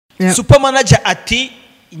Super Manager ati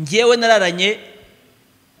ngewe nararanye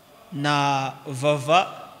na vava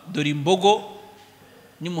dore imbogo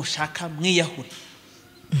nimushaka mwiyahure.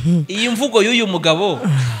 Iyi mvugo y'uyu mugabo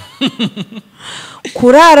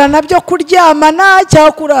kurara nabyo kuryamana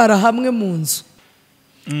cyangwa kurara hamwe mu nzu.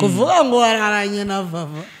 Kuvuga ngo wararanye na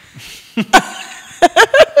vava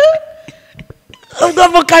ubwo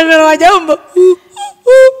mu kamera wajya wumva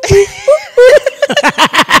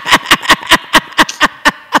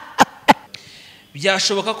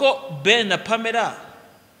byashoboka ko Ben na Pamela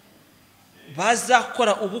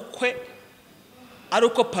bazakora ubukwe ari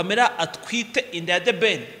uko Pamela atwite inda ya The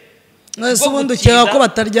Ben. Ese ubundi ukeka ko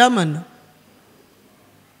bataryamana?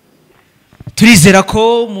 Turizera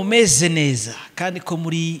ko mumeze neza kandi ko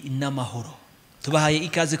muri n'amahoro. Tubahaye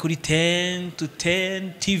ikaze kuri 10 to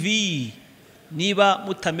 10 TV. Niba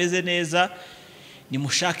mutameze neza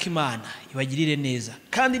nimushaka Imana ibagirire neza,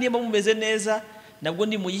 kandi niba mumeze neza nabwo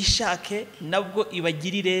nimuyishake nabwo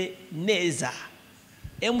ibagirire neza.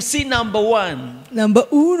 MC number 1. Number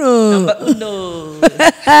 1.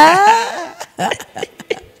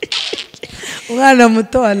 Umwana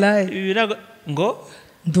muto walaye. Ibirago ngo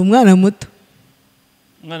ndi umwana muto.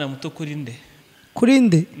 Umwana muto kuri nde? Kuri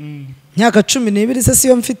nde? Myaka 12 se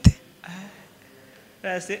siyo mfite.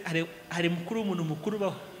 Rase hari mukuru umuntu mukuru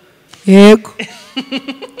baho. Yego.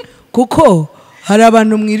 Kuko hari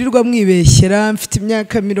abantu mwirirwa mwibeshyera mfite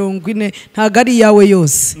imyaka 40 ntago ari yawe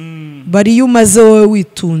yose. Bari yumaze wowe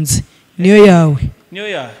witunze niyo yawe. Niyo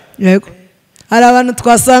yawe. Yego. Hari abantu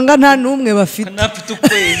twasanga nta numwe bafite. Kanafite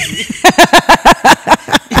ukwezi.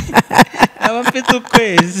 Abafite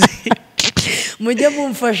ukwezi. Mujye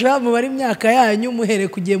mumfasha mu bari imyaka yanyu muhere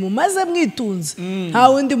kugiye mumaze mwitunze. Nta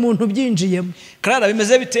wundi muntu byinjiyemo. Karara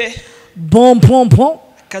bimeze bite? Bon.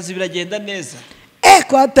 Kazi biragenda neza.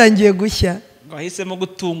 Kwatangiye gushya. Wahisemo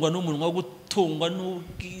gutungwa n'umunwa wo gutungwa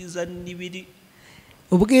n'ubwiza n'ibiri.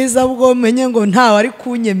 Ubwiza bwo menye ngo ntawe ari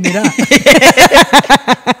kunyemera.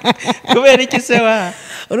 Kubera iki se wa?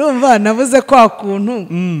 Urumva navuze kwa kuntu.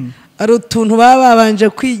 Ari utuntu baba babanje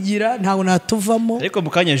kwigira ntago natuvamo. Ariko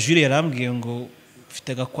mukanya Julie yarambwiye ngo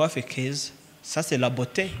ufite gakwafe keza. Ça c'est la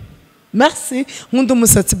beauté. Merci. Nkunda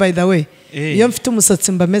umusatsi by the way. Iyo mfite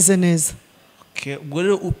umusatsi mba meze neza. Okay, ubwo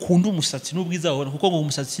rero ukunda umusatsi n'ubwiza wawe kuko ngo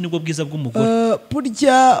umusatsi nibwo bwiza bw'umugore.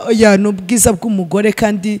 Burya ya n'ubwiza bw'umugore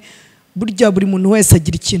kandi burya buri muntu wese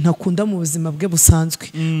agira ikintu akunda mu buzima bwe busanzwe.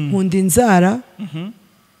 Nkunda inzara.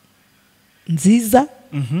 Nziza.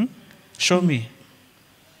 Show me.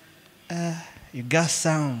 You got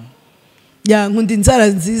some. Ya nkunda inzara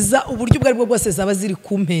nziza uburyo bwari bwo bwose zaba ziri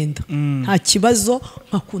kumpenda. Nta kibazo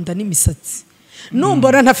nkakunda n'imisatsi.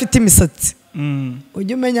 Numbora ntafite imisatsi.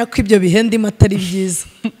 Ujye umenya ko ibyo bihenda imatari byiza.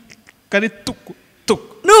 Kari tuku.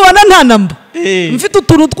 Nubona nta namba. Mfite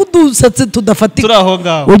utuntu tw'udusatsi tudafatika. Turaho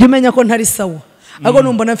ngaho. Ujye umenya ko ntari sawa. Ago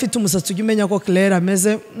numbona mfite umusatsi ujye umenya ko Claire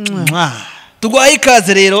ameze. Tugwaye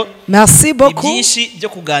ikaze rero. Merci beaucoup. Byinshi byo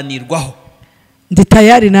kuganirwaho. Ndi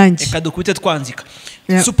tayari nanjye. Reka dukubite twanzika.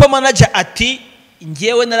 Super Manager ati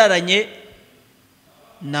ngewe nararanye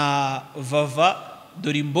na vava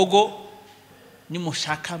dore imbogo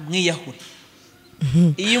nimushaka mwiyahure.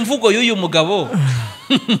 Iyi mvugo y'uyu mugabo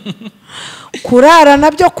kurara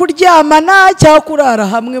nabyo kuryamana cyangwa kurara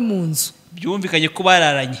hamwe mu nzu. Byumvikanye ko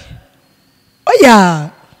bararanye. Oya.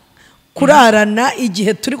 Kurarana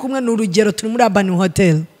igihe turi kumwe n'urugero turi muri Urban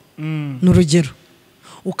Hotel. N'urugero.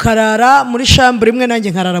 Ukarara muri chambre imwe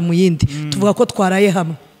nanjye nkarara mu yindi. Tuvuga ko twaraye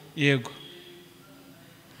hamwe. Yego.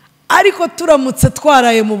 Ariko turamutse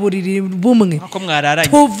twaraye mu buriri bumwe. Ako mwararanye.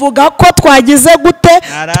 Tuvuga ko twagize gute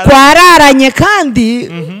twararanye kandi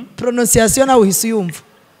pronunciation nawe uhise yumva.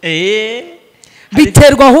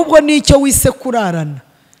 Biterwa ahubwo n'icyo wise kurarana.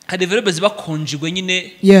 Hari verbe ziba konjigwe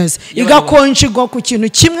nyine. Yes. Igakonjigwa ku kintu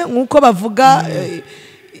kimwe nkuko bavuga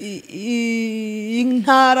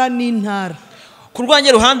intara n'intara.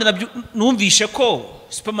 Kurwanya ruhande nabyo numvishe ko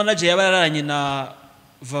Super Manager yabararanye na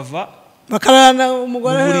vava bakarana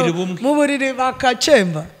umugore mu buriri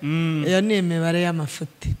bakacemba. Iyo ni imibare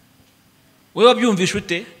y'amafuti. Wewe wabyumvisha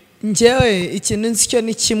ute? Njewe ikintu nzi cyo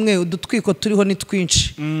ni kimwe udutwiko turiho ni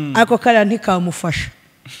twinshi. Ariko kariya ntikamufasha.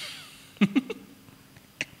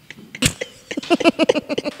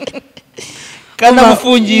 Kana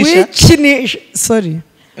mufungisha. Sorry.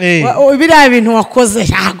 Biriya bintu wakoze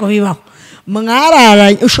ntago bibaho.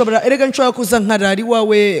 Mwararanye ushobora erega nshobora kuza nkarari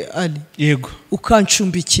wawe ali. Yego.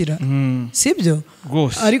 Ukancumbikira. Sibyo?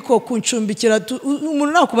 Ariko kuncumbikira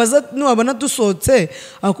umuntu nakubaza nubabona dusohotse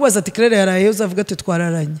akubaza ati Claire yaraye uzavuga ati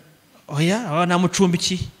twararanye. Oya,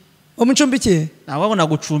 namucumbikiye. Umucumbikiye? Nababona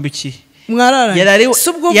gucumbikiye. mwararanye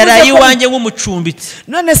yaraye iwanjye nk'umucumbitsi.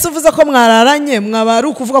 None se uvuze ko mwararanye mwaba ari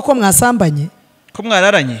ukuvuga ko mwasambanye? Ko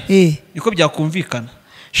mwararanye niko byakumvikana.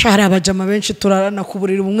 Shahara abajama benshi turarana ku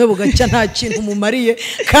buriri bumwe bugacya nta kintu mumariye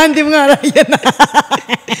kandi mwararanye.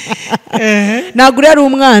 Nagure ari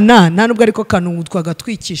umwana nta nubwo ariko kanungu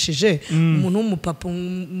twagatwikishije umuntu w'umupapa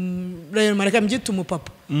rero mareka mbyita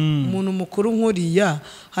umupapa umuntu mukuru nkuriya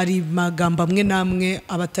hari magambo amwe namwe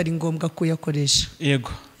abatari ngombwa kuyakoresha.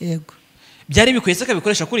 Yego byari bikwiye se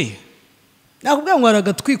kabikoresha kuri nakubwiye ngo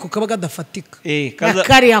aragatwiko kaba gadafatika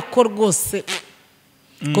kari yako rwose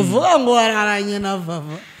kuvuga ngo wararanye na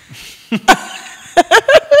vava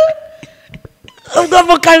ubwo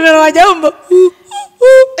mu kamera wajya wumva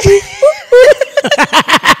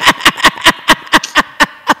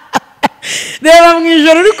reba mu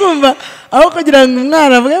ijoro uri kumva aho kugira ngo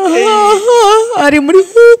umwana avuge ari muri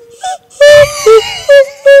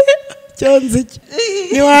cyonzi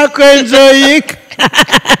ntiwakwenjoyika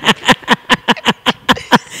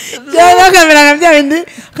byaba kamera nka bya bindi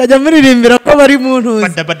akajya muririmbira ko bari mu ntuzi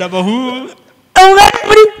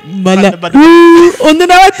muri mala undi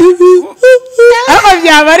nawe ati aho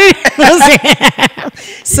byaba ari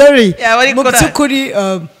sorry mu by'ukuri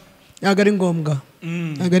ntabwo ari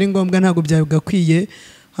ngombwa ntabwo byaba bigakwiye.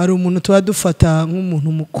 Hari umuntu tuba dufata nk'umuntu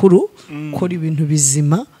mukuru ukora ibintu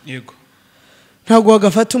bizima ntabwo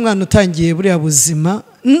wagafata umwana utangiye buriya buzima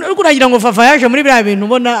uragira ngo vava yaje muri biriya bintu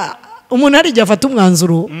ubona umuntu hari igihe afata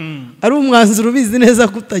umwanzuro ari umwanzuro ubizi neza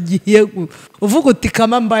ko utagiye uvuga uti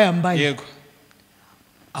kama mbaye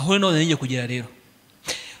aho none ngiye kugira rero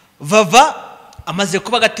vava amaze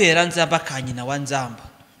kuba gatera nzamba kanyina wa nzamba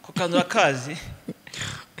ko kantu akazi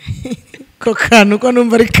ko kantu ko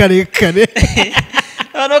numva ari karekare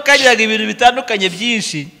hano kagiraga ibintu bitandukanye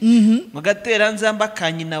byinshi mu gatera nzamba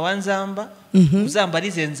kanyina wa nzamba uzamba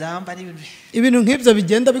arize nzamba ibintu nk'ibyo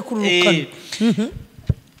bigenda bikururukana.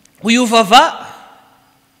 Uyu vava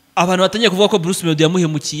abantu batangiye kuvuga ko Bruce Melody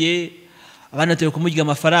yamuhemukiye, abandi batangiye kumurya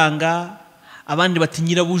amafaranga, abandi bati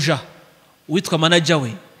nyirabuja witwa manager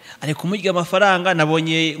we ari kumurya amafaranga.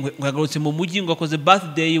 Nabonye ngo yagarutse mu mujyi ngo akoze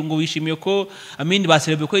birthday ngo wishimiye ko amindi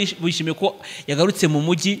baselebe ko wishimiye ko yagarutse mu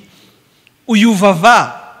mujyi. Uyu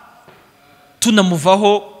vava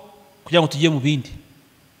tunamuvaho kugira ngo tujye mu bindi,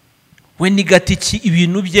 we ni gatiki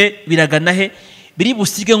ibintu bye biragana he biri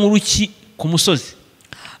busige nk'uruki ku musozi.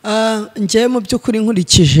 Njye mu by'ukuri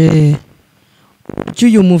nkurikije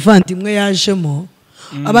uyu muvandimwe yajemo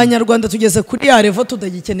abanyarwanda tugeze kuri ya revo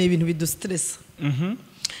tudagikeneye ibintu bidustressa.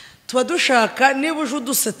 Tuba dushaka niba uje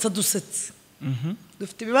udusetsa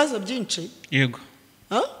dufite ibibazo byinshi yego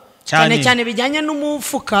cyane bijyanye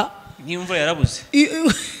n'umufuka n'imvura yarabuze.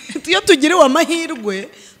 Iyo tugiriwe amahirwe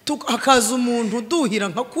hakaza umuntu uduhira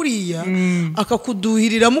nka kuriya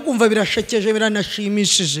akakuduhirira mukumva birashekeje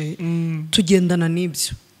biranashimishije tugendana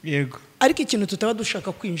n'ibyo yego. Ariko ikintu tutaba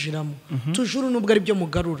dushaka kwinjiramo tujuru nubwo ari byo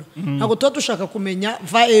mugarura ntabwo tuba dushaka kumenya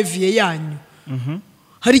va evie yanyu.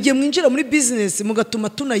 Hari igihe mwinjira muri business mugatuma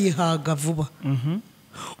tunayihaga vuba.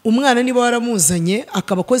 Umwana niba waramuzanye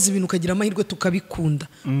akaba akoze ibintu ukagira amahirwe tukabikunda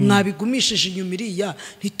mwabigumishije inyuma iriya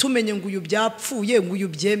ntitumenye ngo uyu byapfuye ngo uyu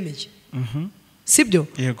byemeye. Sibyo?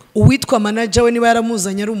 Uwitwa manager we niba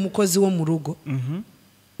yaramuzanye ari umukozi wo mu rugo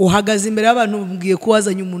uhagaze imbere y'abantu bambwiye ko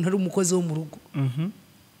wazanye umuntu ari umukozi wo mu rugo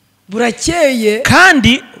burakeye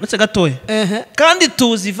kandi uretse gatoya kandi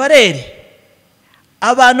tuzi Valere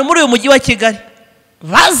abantu muri uyu mujyi wa Kigali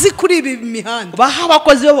bazi kuri ibi mihanda baha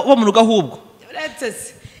abakozi bo mu rugo ahubwo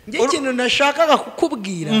njye ikintu nashakaga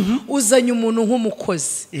kukubwira uzanye umuntu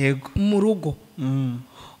nk'umukozi mu rugo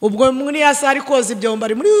ubwo muri yasa ari koza ibyombo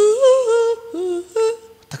ari muri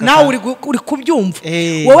nawe uri kubyumva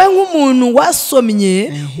wowe nk'umuntu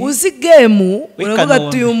wasomye uzi game uravuga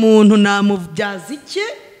ati uyu muntu namubyaza iki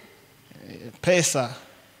pesa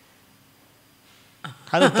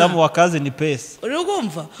hano tamu wakaze ni pesa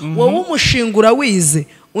urumva wowe umushingura wize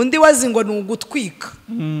undi wazi ngo ni ugutwika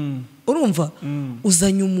urumva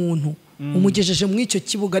uzanye umuntu umugejeje mu icyo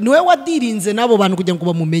kibuga niwe wadirinze nabo bantu kugira ngo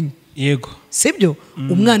bamumenye yego sibyo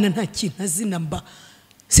umwana nta kintu azina mba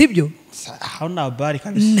sibyo aho nabari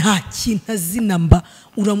kabisa nta kintu azina mba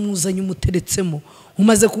uramuzanye umuteretsemo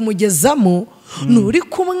umaze kumugezamo nuri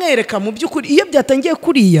kumwereka mu by'ukuri iyo byatangiye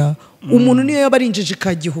kuriya umuntu niyo yaba arinjije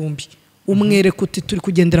ka gihumbi umwereka uti turi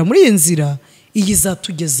kugendera muri iyi nzira iyi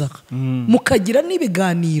zatugeza mukagira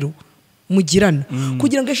n'ibiganiro mugirana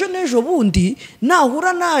kugira ngo ejo n'ejo bundi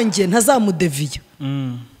nahura nanjye ntazamudeviya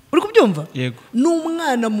uri kubyumva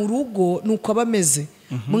n'umwana mu rugo nuko aba ameze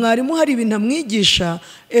mwarimu hari ibintu amwigisha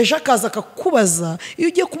ejo akaza akakubaza iyo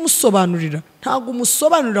ugiye kumusobanurira ntabwo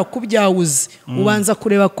umusobanurira ku byawe uzi ubanza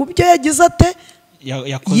kureba ku byo yagize ate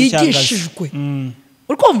yakoze cyangwa yigishijwe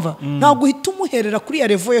urumva ntabwo uhita umuherera kuri ya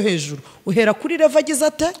level yo hejuru uhera kuri level agize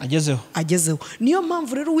ate agezeho niyo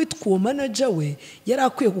mpamvu rero witwa uwo manager we yari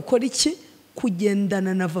akwiye gukora iki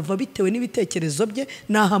kugendana na Vava bitewe n'ibitekerezo bye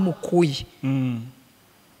naho amukuye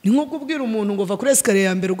ni nko kubwira umuntu ngo va kuri escalier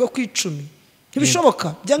ya mbere ugwe ku 10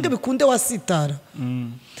 ntibishoboka byange bikunde wasitara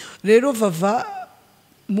rero Vava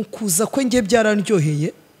mukuza ko ngiye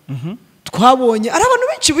byarandyoheye twabonye ari abantu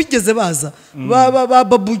benshi bigeze baza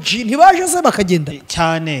babuji ntibaje ze bakagenda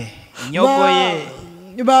cyane inyogoye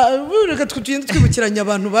reka twibukiranya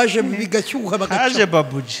abantu baje bigashyuha bagaca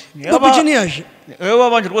babuji ntiyaje wewe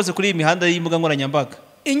wabanje rwose kuri iyi mihanda y'imbuga nkoranyambaga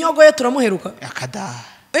inyogoye turamuheruka akada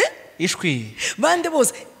ishwi bande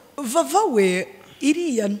bose Vava we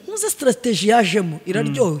iriya ntuze strategy yajemo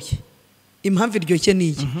iraryoye impamvu iryoshye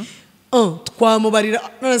niki twamubarira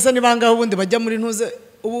none ni bangaho ubundi bajya muri ntuze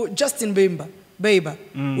ubu Justin Bieber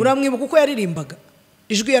uramwibuka uko yaririmbaga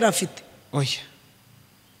ijwi yari afite oya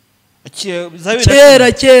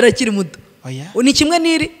kera kiri muto ni kimwe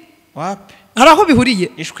niri wapi haraho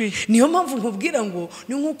bihuriye ishwi niyo mpamvu nkubwira ngo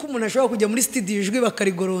ni nkuko umuntu ashobora kujya muri studio ijwi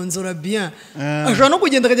bakarigoronzora bien ashobora no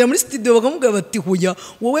kugenda akajya muri studio bakamubwira bati huya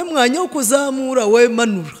wowe mwanya wo kuzamura wowe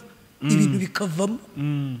manura ibintu bikavamo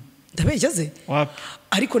ndabeshyaze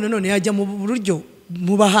ariko nanone yajya mu buryo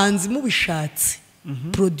mu bahanzi mubishatse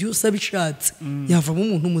producer bishatse yavamo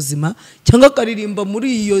umuntu muzima cyangwa akaririmba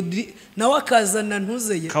muri iyo nawe akazana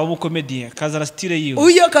ntuzeye kaba mu comedy akazana style yiwe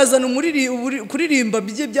uyu akazana kuririmba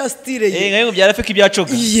bya style ye ngaho byarafika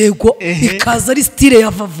ibyacoga yego ikaza ari style ya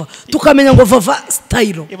Vava tukamenya ngo Vava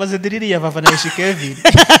style ibaze diriri ya Vava na Kevin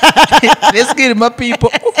let's get my people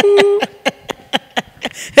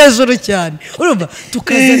hejuru cyane urumva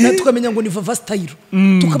tukazana tukamenya ngo ni Vava style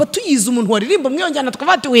tukaba tuyiza umuntu waririmba mwiyonjyana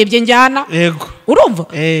tukavati webye njyana yego urumva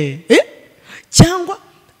cyangwa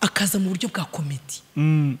akaza mu buryo bwa comedy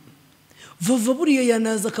Vava buriya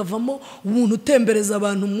yanaza akavamo umuntu utembereza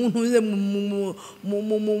abantu umuntu uze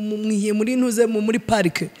muri ntuze muri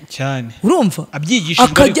parike cyane urumva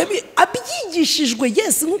abyigishijwe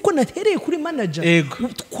yes nkuko nahereye kuri manager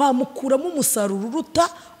twamukuramo umusaruro uruta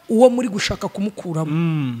uwo muri gushaka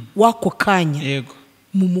kumukuramo wako kanya yego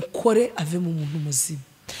mu mukore ave mu muntu muzima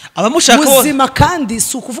abamushaka muzima kandi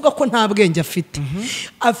si ukuvuga ko nta bwenge afite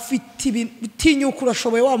afite ibintu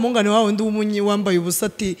urashoboye wa mungane wawe ndi umunyi wambaye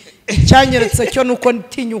ubusati cyanyeretse cyo nuko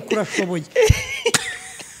tinyuka urashoboye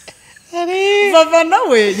Vava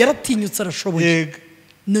nawe yaratinyutse arashoboye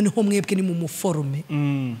noneho mwebwe ni mu muforme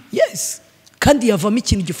yes kandi yavamo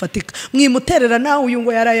ikintu gifatika mwimuterera nawe uyu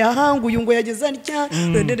ngo yarayahanga uyu ngo yageze ntya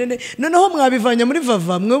noneho mwabivanya muri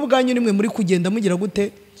Vava mwe ubwanyu nimwe muri kugenda mugira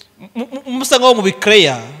gute musanga wo mu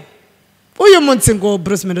bikreya uyu munsi ngo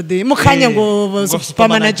Bruce Melody mukanya ngo Super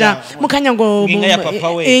Manager mukanya ngo ya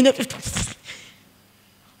papa we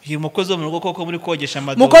uyu mukozi wo mu rugo koko muri kogesha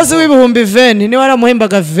amadobo mukozi w'ibihumbi 20 ni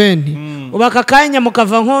waramuhembaga 20 ubaka kanya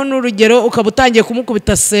mukava nko n'urugero ukabutangiye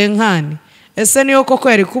kumukubita senkani ese niyo koko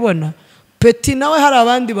yari kubona Peti nawe hari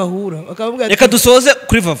abandi bahura bakavuga reka dusoze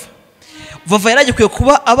kuri Vava yaragikuye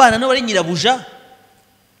kuba abana no bari nyirabuja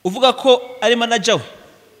uvuga ko ari manager we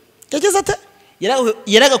yageze ate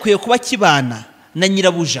yaragakwiye kuba kibana na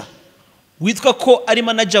nyirabuja witwa ko ari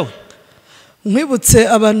manager we nkwibutse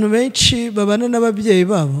abantu benshi babana n'ababyeyi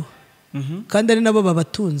babo kandi ari nabo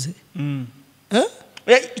babatunze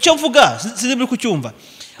icyo mvuga sinzi muri kucyumva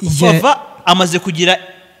Vava amaze kugira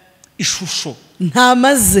ishusho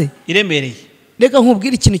ntamaze iremereye reka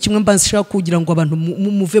nkubwire ikintu kimwe mbanze shaka kugira ngo abantu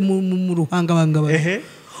muve mu ruhanga bangaba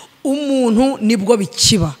umuntu nibwo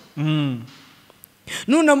bikiba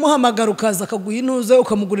nunamuhamagara ukaza akaguha intuze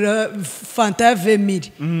ukamugurira fanta ya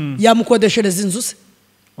 20,000 yamukodeshereza inzu se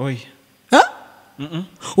oya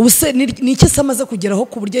ubuse ni iki samaze kugeraho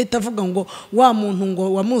ku buryo ahita avuga ngo wa muntu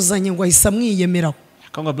ngo wamuzanye ngo ahisa mwiyemeraho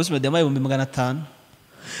akanga Bruce Melody yamaye 500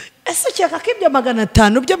 ese cyaka ko ibyo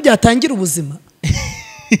 500 byo byatangira ubuzima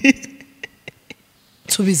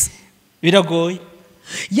tubize biragoye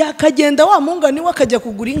yakagenda wa mungani wakajya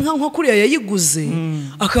kugura inka nko kuriya yayiguze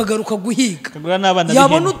akagaruka guhiga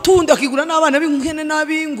yabona utundi akigura n'abana b'inkene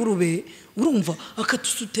n'ab'ingurube urumva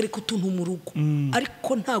akatusutereka utuntu mu rugo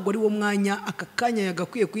ariko ntago ari wo mwanya akakanya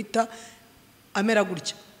yagakwiye kwita amera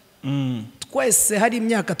gutya twese hari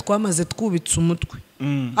imyaka twamaze twubitse umutwe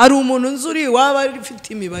ari umuntu nzuri waba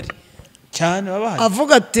afite imibare cyane babaye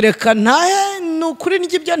avuga ati reka ntahe nukuri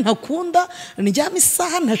n'ibyo ntakunda njyama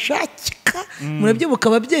isaha ntashakika murabyibuka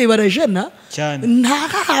ababyeyi barajena nta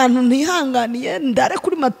hantu ntihanganiye ndare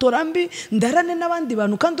kuri matora mbi ndarane n'abandi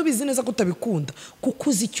bantu kandi ubizi neza kutabikunda kuko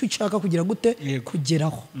uzi icyo ushaka kugira gute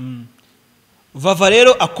kugeraho Vava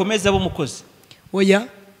rero akomeza abo mukozi oya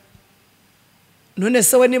none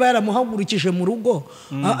se we niba yaramuhagurukije mu rugo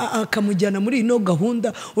akamujyana muri ino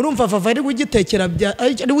gahunda urumva vava ari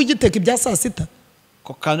wigiteka ibya saa sita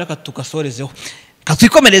ko kanya katugasorezeho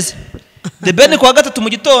katwikomereze The Ben kuwa gatatu mu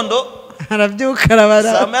gitondo arabyuka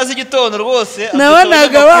arabara saa moya z'igitondo rwose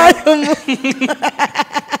nabonaga bayo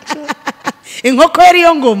inkoko yari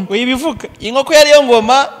yo ngoma uyibivuga inkoko yari yo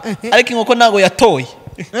ngoma ariko inkoko ntago yatoye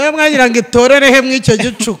mwagira ngo itorerehe mw'icyo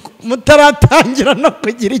gicuku mutaratangira no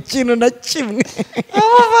kugira ikintu na kimwe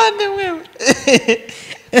abavandimwe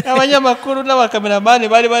abanyamakuru n'abakameramani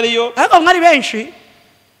bari bariyo ariko mwari benshi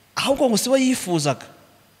ahubwo ngo sibo yifuzaga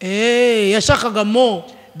yashakaga mo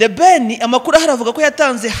The Ben amakuru haravuga ko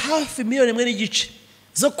yatanze hafi miliyoni 1.5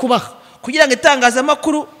 zo kubaha kugira ngo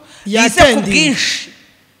itangazamakuru yize ku bwinshi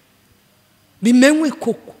bimenywe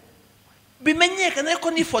koko bimenyekane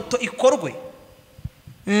ko n'ifoto ikorwe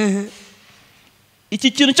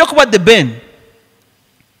iki kintu cyo kuba The Ben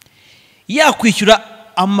yakwishyura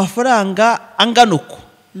amafaranga angana uko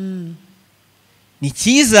ni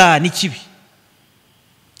cyiza ni kibi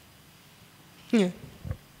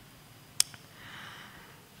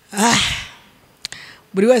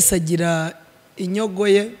buri wese agira inyogo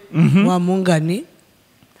ye wa mungani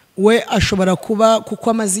we ashobora kuba kuko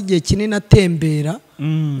amaze igihe kinini atembera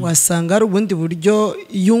wasanga ari ubundi buryo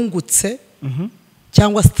yungutse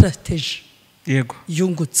cyangwa strategy yego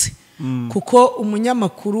yungutse kuko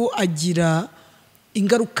umunyamakuru agira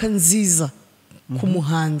ingaruka nziza ku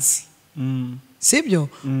muhanzi sibyo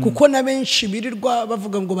kuko na benshi birirwa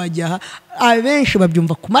bavuga ngo bajya abenshi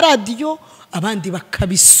babyumva ku maradiyo abandi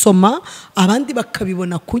bakabisoma abandi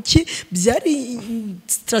bakabibona kuki byari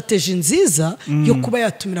strategy nziza yo kuba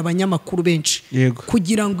yatumira abanyamakuru benshi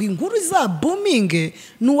kugira ngo inkuru za booming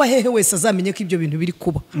n'uwahehe wese azamenye ko ibyo bintu biri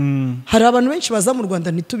kuba hari abantu benshi baza mu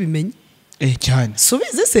Rwanda ntitubimenye cyane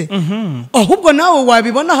subize se ahubwo nawe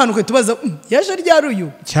wabibona ahantu kwe tubaza yaje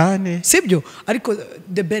ryaruyu cyane sibyo ariko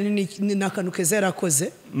The Ben ni akantu keza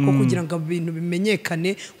yarakoze ko kugira ngo ibintu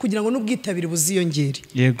bimenyekane kugira ngo n'ubwitabire buziyongere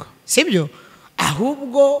yego sibyo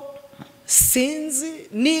ahubwo sinzi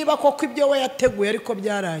niba koko ibyo we yateguye ariko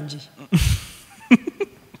byarangiye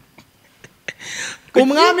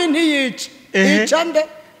umwami ntiyica yica nde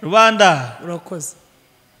Rwanda urakoze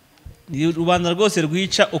Rwanda rwose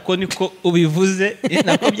rwica uko niko ubivuze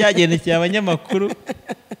nako byagendekeye abanyamakuru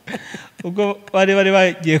ubwo bari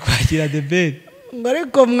bagiye kwakira The Ben ngo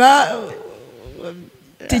ariko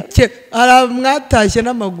mwatashye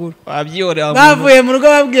n'amaguru bavuye mu rugo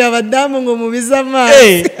babwiye abadamu ngo mubize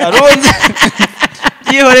amazi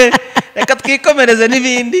byihore reka twikomereze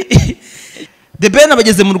n'ibindi The Ben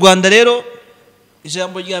abageze mu Rwanda rero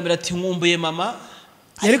ijambo rya mbere ati nkumbuye mama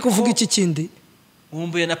yari kuvuga iki kindi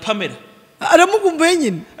nkumbuye na Pamela aramugumbuye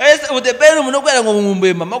nyine ubu The Ben umuntu ubwira ngo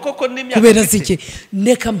nkumbuye mama koko n'imyaka kubera zike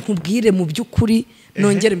neka mpubwire mu by'ukuri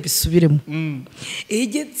nongere mbisubiremo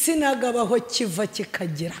igitsina gabaho kiva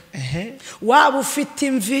kikagera waba ufite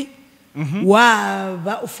imvi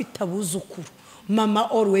waba ufite abuzukuru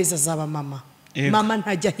mama always azaba mama mama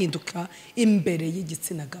ntajya ahinduka imbere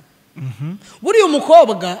y'igitsina gabo buriya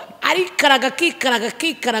umukobwa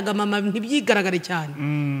kikaraga mama ntibyigaragare cyane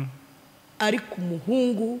ariko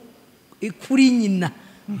umuhungu kuri nyina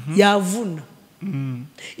yavuna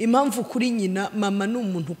impamvu kuri nyina mama ni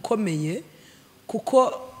umuntu ukomeye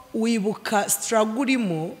kuko wibuka struggle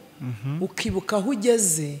urimo ukibuka aho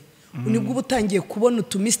ugeze nibwo utangiye kubona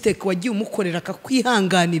utumistake wagiye umukorera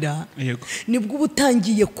akakwihanganira nibwo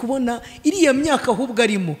utangiye kubona iriya myaka ahubwo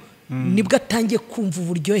arimo nibwo atangiye kumva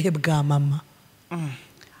uburyohe bwa mama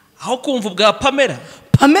aho kumva bwa Pamela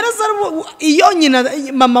iyo nyina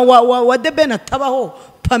mama wa The Ben atabaho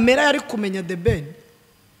Pamela yari kumenya The Ben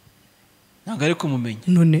ntabwo ari kumumenya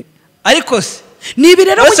none ariko se nibi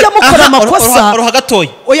rero mujya mukora amakosa uruha gatoya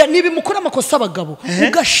oya nibi mukora amakosa abagabo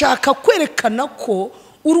ugashaka kwerekana ko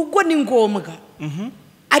urugo ni ngombwa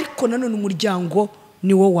ariko nanone umuryango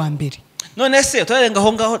ni wo wa mbere none se turarenga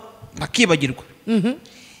aho ngaho bakibagirwa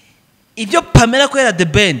ibyo Pamela ko yari The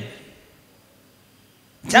Ben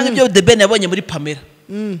cyangwa ibyo The Ben yabonye muri Pamela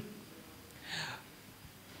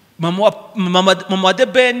mama wa The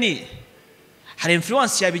Ben hari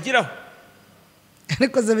influence yabigiraho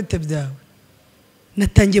ariko ze bite byawe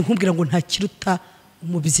natangiye nkubwira ngo nta kiruta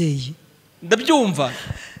umubyeyi ndabyumva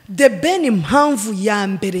The Ben impamvu ya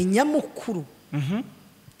mbere nyamukuru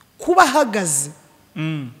kuba ahagaze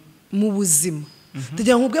mu buzima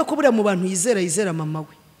tugira nkubwiye ko buriya mu bantu yizera mama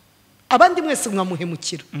we abandi mwese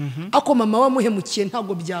mwamuhemukira ako mama wamuhemukiye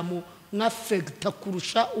ntabwo byamwafegita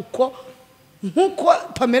kurusha uko nkuko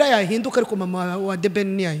Pamela yahinduka ariko mama wa The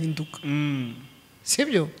Ben ntiyahinduka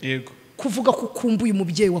sibyo yego kuvuga ko ukumbuye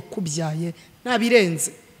umubyeyi wakubyaye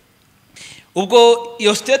nabirenze ubwo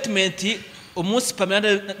iyo statement umunsi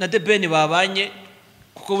Pamela na Debeni babanye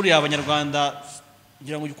kuko buri abanyarwanda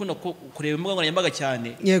ngira ngo ukunda kureba imbuga nkoranyambaga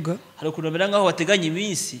cyane yego hari ukuntu bera ngaho bateganya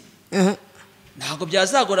iminsi ntago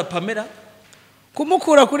byazagora Pamela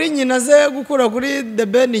kumukura kuri nyina ze gukura kuri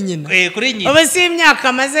Debeni nyina kuri nyina abasi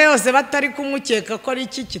imyaka maze yose batari kumukeka ko ari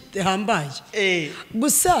iki kihambaye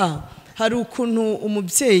gusa hari ukuntu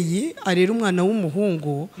umubyeyi arera umwana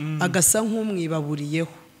w'umuhungu agasa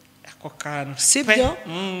nk'umwibaburiyeho ako kantu sibyo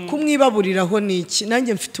kumwibaburiraho niki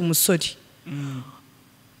nanjye mfite umusore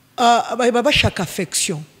baba bashaka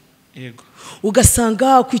affection yego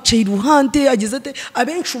ugasanga kwicaye iruhande ageze ate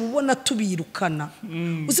abenshi ubona tubirukana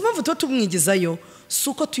uzi impamvu tuba tumwigizayo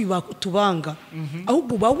suko tubanga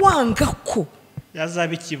ahubwo uba wanga ko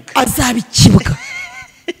azabikibwa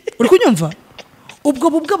uri kunyumva ubwo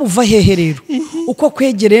bubwa buva hehe rero uko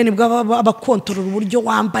kwegereye nibwo abakontorora uburyo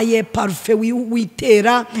wambaye parfait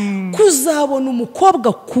witera kuzabona umukobwa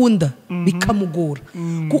akunda bikamugora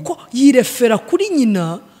kuko yirefera kuri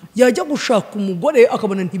nyina yajya gushaka umugore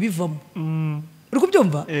akabona ntibivamo uri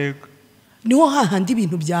kubyumva yego niho hahandi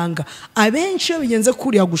ibintu byanga abenshi bigenze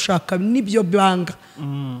kuriya gushaka nibyo byanga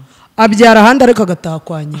abyara handi ariko agataha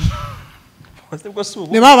kwa nyina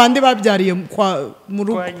ni babandi babyariye mu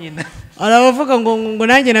rugo arabavuga ngo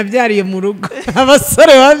nanjye nabyariye mu rugo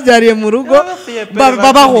abasore babyariye mu rugo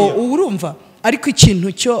babaho urumva ariko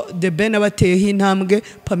ikintu cyo Debeni abateyeho intambwe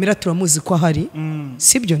Pamela turamuzi ko ahari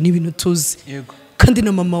sibyo ni ibintu tuzi kandi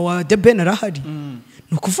na mama wa Debeni arahari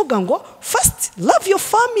ni ukuvuga ngo first love your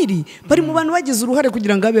family bari mu bantu bagize uruhare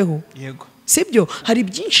kugira ngo abeho yego sibyo hari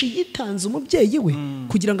byinshi yitanze umubyeyi we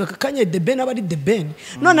kugira ngo akakanye Debeni aba ari Debeni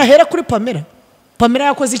none ahera kuri Pamela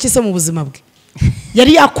yakoze iki se mu buzima bwe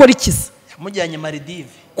yari yakora ikiza yamujyanye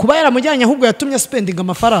Maldives kuba yaramujyanye ahubwo yatumye spending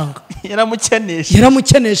amafaranga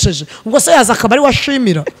yaramukenesheje ubwo se yaza akabari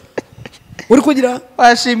washimira uri kugira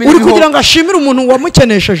ngo ashimire umuntu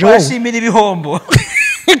wamukenesheje wowe washimira ibihombo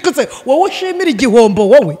wowe ushimira igihombo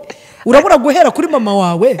wowe urabura guhera kuri mama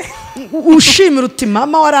wawe ushimira uti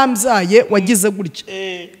mama warambyaye wagize gutya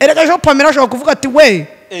erega jo Pamela ashobora kuvuga ati we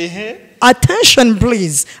attention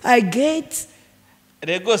please I get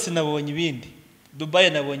rego sinabonye ibindi Dubai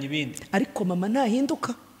nabonye ibindi ariko mama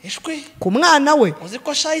ntahinduka eshwe ku mwana we uzi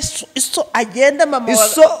ko sha iso agenda mama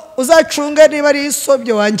iso uzacunga niba ari iso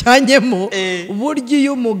byo wanjyanyemo buryo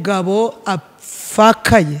iyo umugabo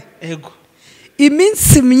apfakaye ego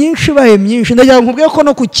iminsi myinshi baye myinshi ndagira nkubwiye ko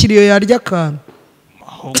no ku kiriyo yarya akantu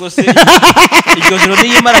ahubwo se iryo joro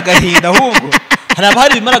niyimara agahinda ahubwo hari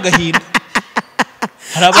abahari bimara agahinda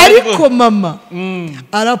ariko mama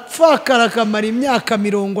arapfakara akamara imyaka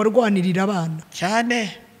 40 arwanirira abana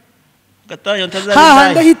cyane gatanya utazabizaye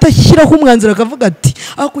hahandi ahita ashyiraho umwanzuro akavuga ati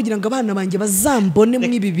aho kugira ngo abana banjye bazambone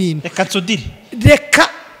mw'ibi bintu reka nsudire reka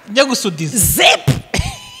njya gusudiza zep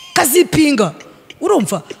kazipinga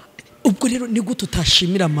urumva ubwo rero ni gute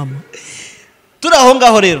utashimira mama turi aho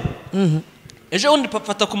ngaho rero ejo undi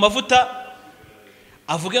pafata ku mavuta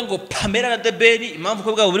avuge ngo Pamela na Debeni impamvu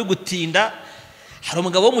ko bwabo buri gutinda hari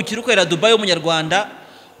umugabo wo mu kirukwera Dubai w'umunyarwanda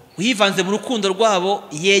wivanze mu rukundo rwabo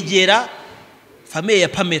yegera famille ya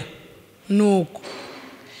Pamela nuko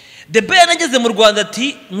Debeni ageze mu Rwanda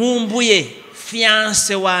ati nkumbuye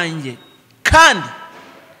fiance wanjye kandi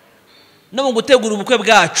no mu gutegura ubukwe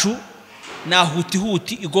bwacu na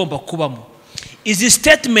huti igomba kubamo izi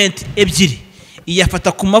statement ebyiri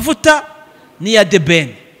iyafata ku mavuta ni ya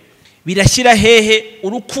Debeni birashyira hehe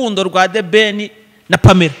urukundo rwa Debeni na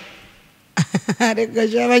Pamela reka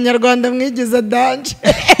je abanyarwanda mwigize danje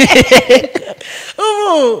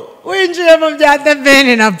ubu winjiye mu bya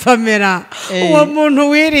Debeni na Pamela uwo muntu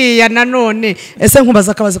wiriya nanone ese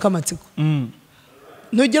nkubaza akabazo k'amatsiko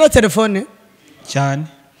ntugira telefone cyane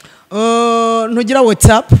ntugira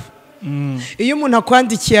WhatsApp iyo umuntu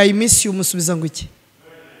akwandikiye I miss you umusubiza ngo iki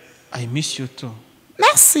I miss you too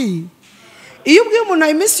merci iyo ubwiye umuntu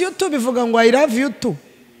I miss you too bivuga ngo I love you too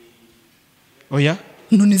oya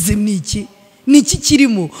none niki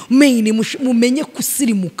kirimo main mumenye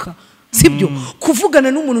kusirimuka sibyo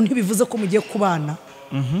kuvugana n'umuntu ntibivuze ko mugiye kubana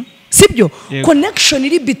sibyo connection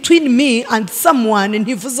iri between me and someone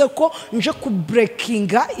ntivuze ko nje ku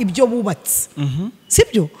breakinga ibyo bubatse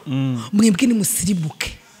sibyo mwebwe ni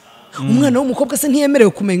musirimuke umwana w'umukobwa se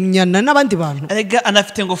ntiyemerewe kumenyana n'abandi bantu erega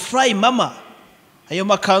anafite ngo fly mama ayo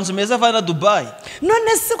makanzu meza avana Dubai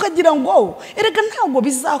none se ukagira ngo erega ntago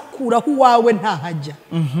bizakuraho wawe ntahajya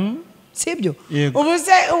sibyo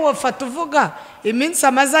ubuze uwo fata uvuga iminsi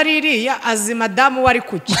amaze aririya azi madamu wari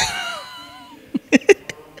kuki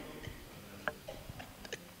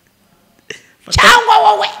cyangwa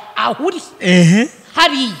wowe ahuri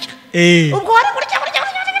hariya ubwo wari kurya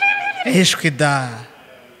eshwe da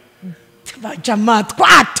bajama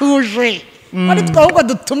twatuje ari twahubwo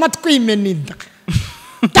dutuma twimenida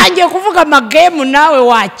utangiye kuvuga amagemu nawe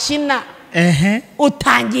wakina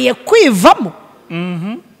utangiye kwivamo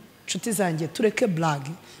nshuti zanjye tureke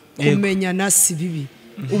blage kumenyana si bibi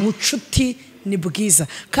ubucuti ni bwiza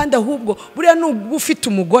kandi ahubwo buriya n'ubwo ufite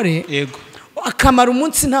umugore yego akamara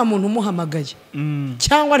umunsi nta muntu umuhamagaye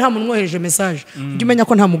cyangwa nta muntu mwohereje message ujye umenya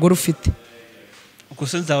ko nta mugore ufite uko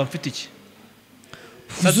se nzaba mfite iki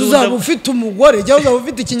uzaba ufite umugore cyangwa uzaba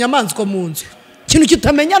ufite ikinyamaswa mu nzu ikintu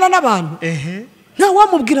kitamenyana n'abantu nta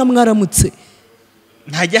wamubwira mwaramutse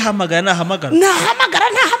ntajya ahamagara ntahamagarwa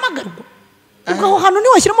ubwo aho hantu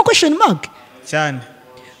ntiwashyiramo question mark cyane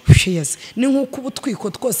ni nk'uko ubutwiko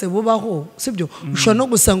twose bubaho sibyo ushobora no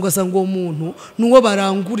gusanga uwo muntu n'uwo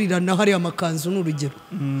barangurirana hariya amakanzu n'urugero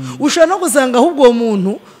ushobora no gusanga ahubwo uwo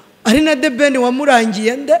muntu ari na debeni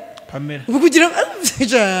wamurangiye nde Pamela kugira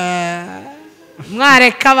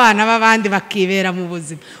mwareka abana b'abandi bakibera mu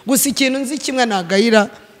buzima gusa ikintu nzi kimwe nagayira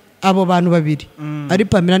abo bantu babiri ari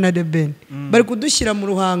Pamela na debeni bari kudushyira mu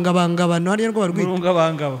ruhangabangabano hariya rwo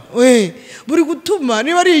barwita buri gutuma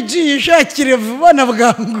niba ari igiye ishakire vuba na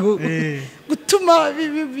bwangu gutuma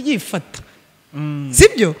byifata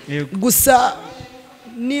sibyo gusa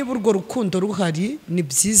niba urwo rukundo ruhari ni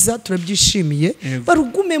byiza turabyishimiye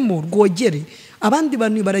barugumemo rwogere abandi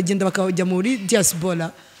bantu baragenda bakajya muri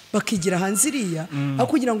diaspora bakigira hanze iriya aho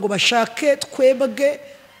kugira ngo bashake twebwe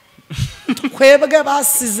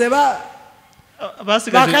basize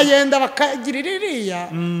bakagenda bakagira iriya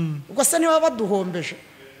ubwo se niba baduhombeje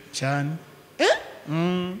cyane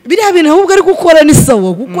biriya bintu ahubwo ari gukora ni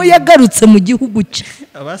sawa kuko yagarutse mu gihugu cye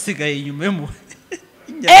abasigaye inyuma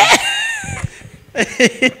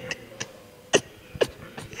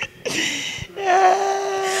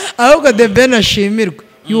ahubwo de Ben ashimirwe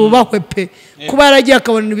yubahwe pe kuba yaragiye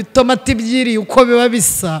akabona ibitomati byiriye uko biba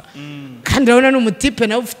bisa kandi urabona n'umutipe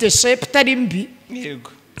nawe ufite shape itari mbi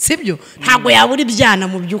yego sibyo ntabwo yabura ibyana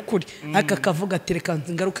mu by'ukuri aka kavuga ati reka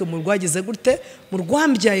ngaruke mu rwagize gute mu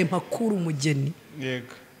rwambyaye mpakuru umugeni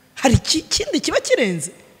yego hari ikindi kiba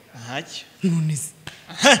kirenze ntacyo nunize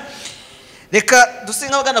reka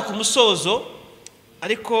dusenga bagana ku musozo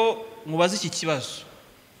ariko mubaze iki kibazo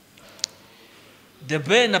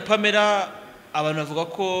Debe na Pamela abantu bavuga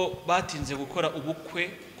ko batinze gukora ubukwe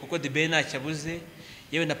kuko Debe ntacyo abuze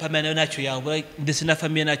yewe na Pamela nawe ntacyo yabura ndetse na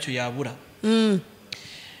famille ntacyo yabura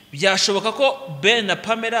byashoboka ko Ben na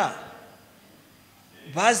Pamela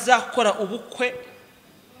bazakora ubukwe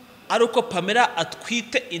ari uko Pamela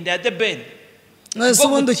atwite inda ya Debe nese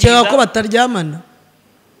ubundi ukeka ko bataryamana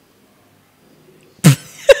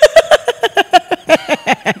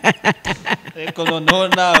eko noneho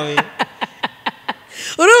nawe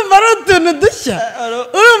urumva ari utuntu dushya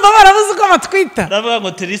urumva barabuze uko batwita aravuga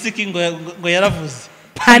ngo Terisiki ngo yaravuze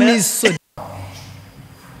panisoni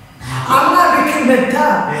amwambika impeta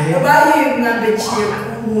bayimwambikiye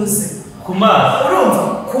ku mazi urumva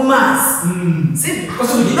ku mazi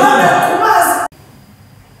none ku mazi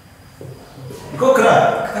ikokara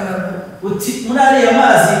uti muri ariya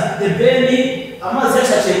mazi Debeni amazi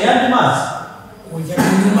yashakiye nyandi mazi ujya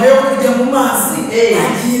nyuma yo kujya mu mazi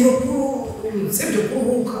agiye no sibyo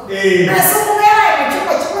kuruhuka ese umwe yaraye mu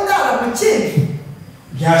cyumba kimwe ndara mu kindi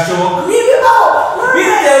byashoboka nibibaho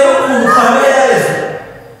bitewe n'ukuntu Pamela yareze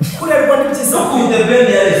kurerwa ni byiza no kundi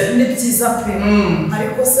Debeni yareze ni byiza pe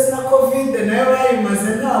ariko se na covid nayo bayimaze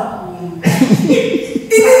nta kuntu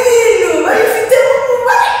ibi bintu bayifite mu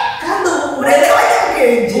mubare kandi urere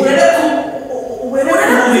abanyabwenge urere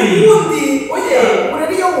ubundi oye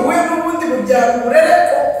urere iyo muhuye n'ubundi muryango urere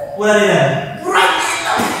ko urarira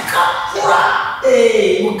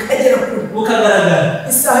ukagera kure ukagaragara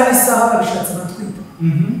isaha n'isaha babishatse batwita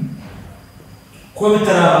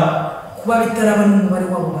kuba bitaraba n'umubare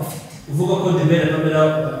wabo bafite uvuga ko Debe na Pamela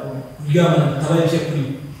kuryamana bitabaye kuri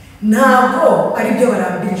ntabwo ari byo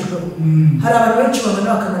barambirijweho hari abantu benshi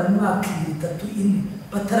babona bakamara umwaka 3 4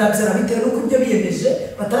 batarabyara bitewe n'uko ibyo biyemeje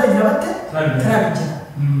bataragira batarabigira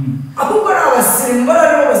ahubwo ari abasirimu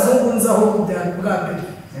bararibo bazungunza aho kubyara bwa mbere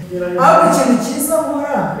ahubwo ikintu cyiza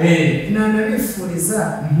nkora nanabifuriza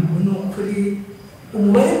ni ukuri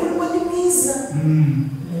umubare muri bo ni mwiza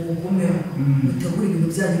mugumeho mutegura ibintu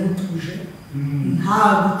byanyu mutuje nta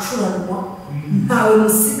gucuranwa ntawe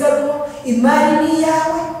musiganwa imari ni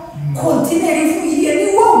iyawe kontineri ivuye ni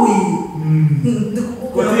wowe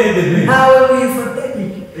ntawe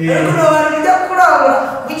wifatanyije ariko n'abantu bijya kurabura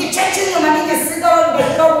mu gice cy'inyuma n'igisigaho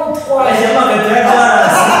bagahita bawutwara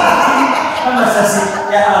amasasi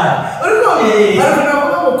ya ariko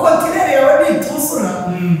navuga ngo kontineri yawe nitusura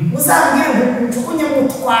uzambwire ngo njugunye mu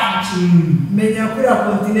twanjye menya kuri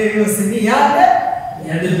kontineri yose ni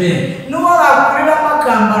yande ben nuwo bakurira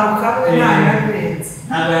amakambaro kamwe ntayarenze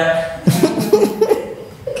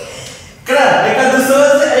Kara reka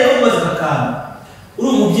dusoze ariko maze kakamba uri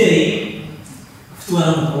umubyeyi ufite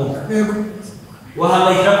umwana w'umukobwa yego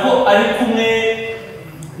wahamayira ko ari kumwe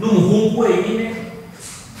n'umuhungu wenyine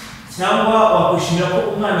cyangwa wakwishimira ko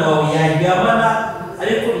umwana wawe yaryamana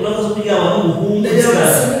ariko ingaruka zo kuryama n'umuhungu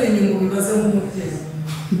ndasubira inyuma bibaze nk'umubyeyi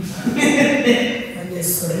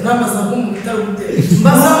anesore namaze nk'umuntu utari umubyeyi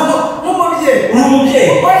mbaza nk'umubyeyi uri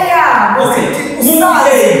umubyeyi oya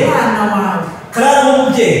usanze umwana wawe Karara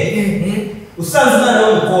nk'umubyeyi usanze umwana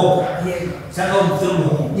w'umukobwa cyangwa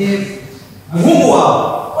w'umuhungu umuhungu wawe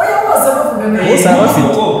oya bose bavuga neza bose abafite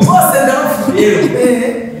bose ndabafite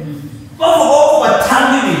bavuga ko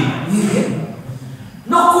batanga ibintu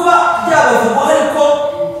no kuba byabavugwa ariko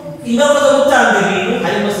ingaruka zo gutanga ibintu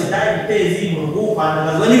harimo sida ibitezi mu rugo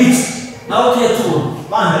kwandagazwa n'ibiki naho tujya tubona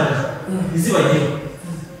bandagaza izibagera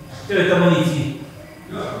cyo bitamo n'iki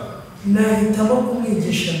nahitamo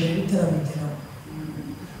kumwigisha mbere bitaramugeraho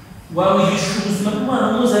wamwigisha ubuzima bw'umwana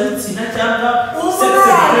mpuzabitsina cyangwa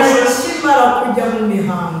umwana akimara kujya mu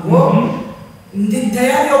mihango ndi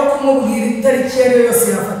tayari yo kumubwira itariki iyo ari yo yose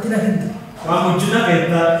yafatiraho inda wamujuna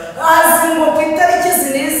agahita azi ngo ku itariki izi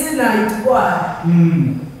n'izi nayitwara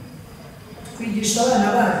twigisha abana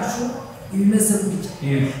bacu ibimeze gutya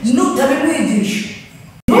nutabimwigisha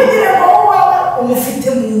ntugire ngo wowe umufite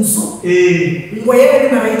mu nzu ngo yewe ni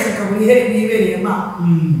marayika akabura wibereye ma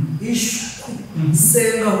ishuku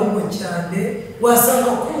senga ahubwo cyane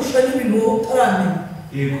wasanga kurusha n'ibintu wowe utaramenya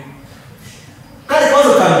kandi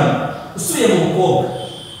ikibazo kanyu usubiye mu mukobwa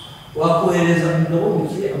wakohereza umugabo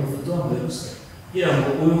w'umukire amafoto wambaye gusa kugira ngo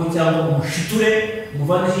ubeho cyangwa umushiture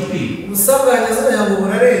umuvaneho ipiri ubusa bwanjye z'abanya ngo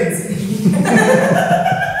burarenze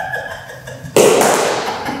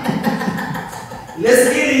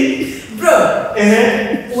let's get it bro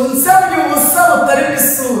unsabye ubusa butarimo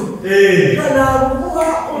isura nabuguha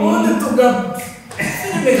ubundi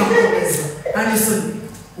filime gakomeza kandi isoni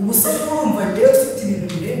ubusa bw'urumva njyewe ufite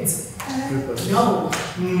ibintu birenze naho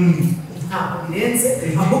ntabwo birenze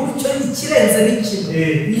ahubwo icyo ikirenze ni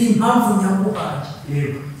kimwe ni impamvu nyamuhaye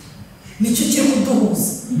nicyo kiri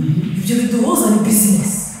kuduhuza ibyo biduhuza ni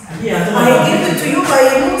bizinesi I give it to you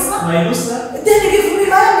bayinusa then give me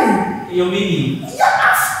money iyo mini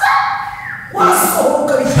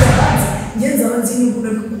wasohoka bishyira hanze ngenzi abanzi n'inkuru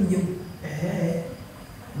nabikubiyemo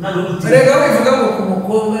ntabwo reka bivuga ngo ku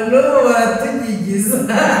mukobwa n'ubu baratugigiza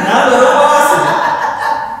ntabwo bose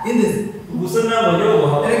indeze gusa ntabwo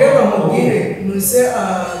yoboha reka bamubwire nuse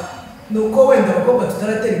nuko wenda abakobwa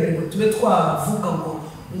tutaratera imbere ngo tube twavuga ngo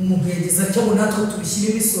umuntu yagize atya ngo natwe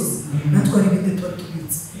tubishyire imisozi natwe ari ibindi tuba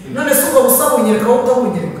tubitse none se ubwo busa bunyereka aho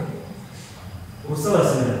utabunyereka ubusa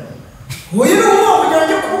barasubira uyu ni uwo kugira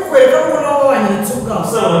ngo kubukwereka kuko nawe wanyeretse ubwawe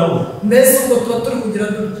ubusa baravuga mbese ubwo tuba turi kugira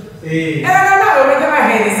dutya erega nawe bajya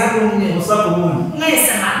bahereza n'umwe ubusa ku wundi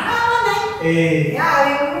mwese ntabone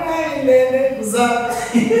yari umwari ndende gusa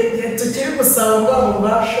tukiri gusaba bwabo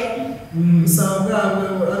bubasha gusaba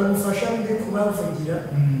bwabo ari ubufasha ndi kubavugira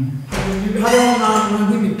hariho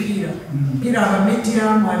nk'imipira mpira aba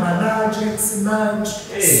medium aba large large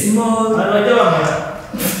small hari bajya bamara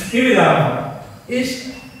nk'ibirango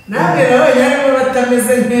namwe nawe yarimo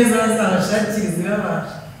batameze neza bazabashakira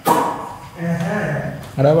izibabasha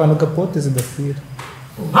hari abantu gapote zidakwira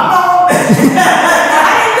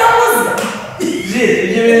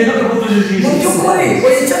ibyo bintu ntabwo kutujijisha mu by'ukuri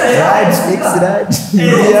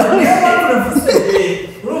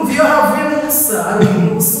urumva iyo havuyemo ubusa hari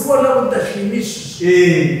umuntu ubusa ubona budashimishije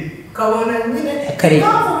ukabona nyine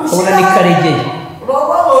ukabona ni karegeye baba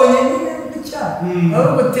babonye nyine gutya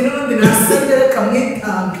ahubwo uti n'ubundi nasabye reka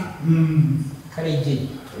mwitange karegeye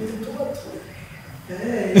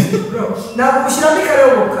ntabwo gushyiramo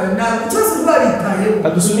ikayoboka ntabwo ikibazo baritayeho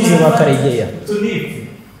adusubize ba karegeya tunipfu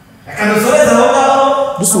akadusoreza aho ngaho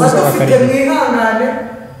dusubiza ba abadufite karegeya mwihangane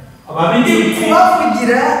ndi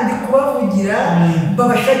kubavugira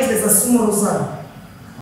babashakiriza sumo ruzana